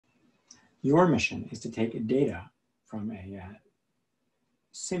Your mission is to take data from a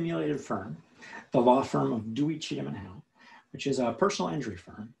simulated firm, the law firm of Dewey, Cheetham, and Howe, which is a personal injury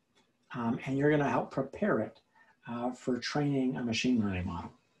firm, and you're going to help prepare it for training a machine learning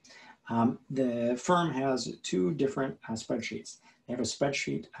model. The firm has two different spreadsheets. They have a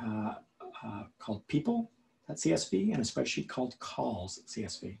spreadsheet called people.csv and a spreadsheet called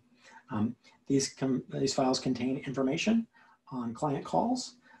calls.csv. These files contain information on client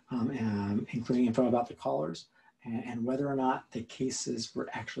calls, including info about the callers and whether or not the cases were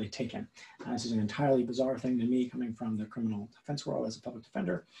actually taken. This is an entirely bizarre thing to me coming from the criminal defense world as a public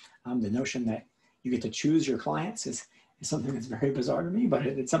defender. The notion that you get to choose your clients is something that's very bizarre to me, but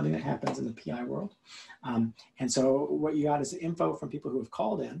it's something that happens in the PI world. And so what you got is info from people who have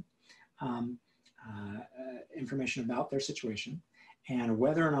called in, information about their situation, and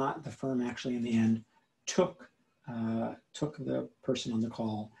whether or not the firm actually in the end took the person on the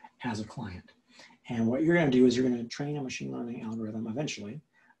call as a client. And what you're going to do is you're going to train a machine learning algorithm eventually,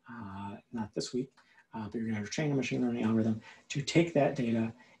 not this week, but you're going to train a machine learning algorithm to take that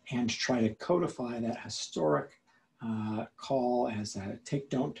data and to try to codify that historic call as a take,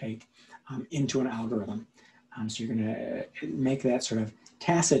 don't take into an algorithm. So you're going to make that sort of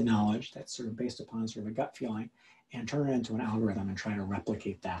tacit knowledge that's sort of based upon sort of a gut feeling and turn it into an algorithm and try to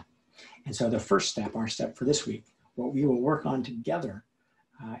replicate that. And so the first step, our step for this week, what we will work on together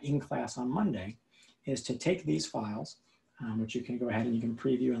in class on Monday is to take these files, which you can go ahead and you can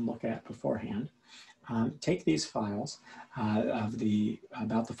preview and look at beforehand. Take these files about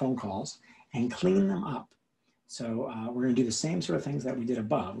the phone calls and clean them up. So we're going to do the same sort of things that we did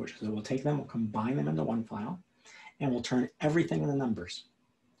above, which is we'll take them, we'll combine them into one file, and we'll turn everything into numbers.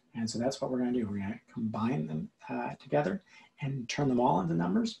 And so that's what we're going to do. We're going to combine them together and turn them all into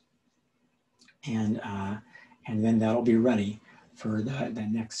numbers. And then that'll be ready for the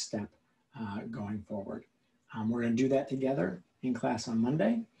next step going forward. We're going to do that together in class on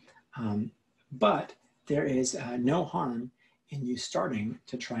Monday, but there is no harm in you starting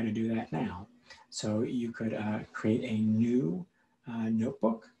to try to do that now. So you could create a new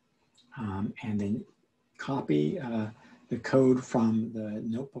notebook and then copy the code from the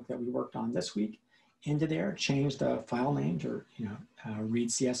notebook that we worked on this week into there, change the file name to read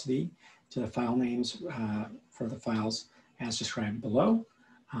CSV to the file names for the files as described below.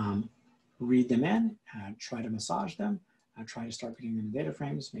 Read them in, try to massage them, try to start putting them in data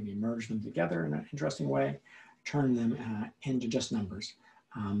frames, maybe merge them together in an interesting way, turn them into just numbers.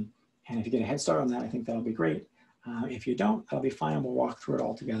 And if you get a head start on that, I think that'll be great. If you don't, that'll be fine, and we'll walk through it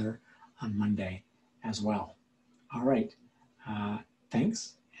all together on Monday as well. All right,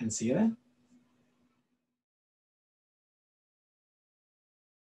 thanks, and see you then.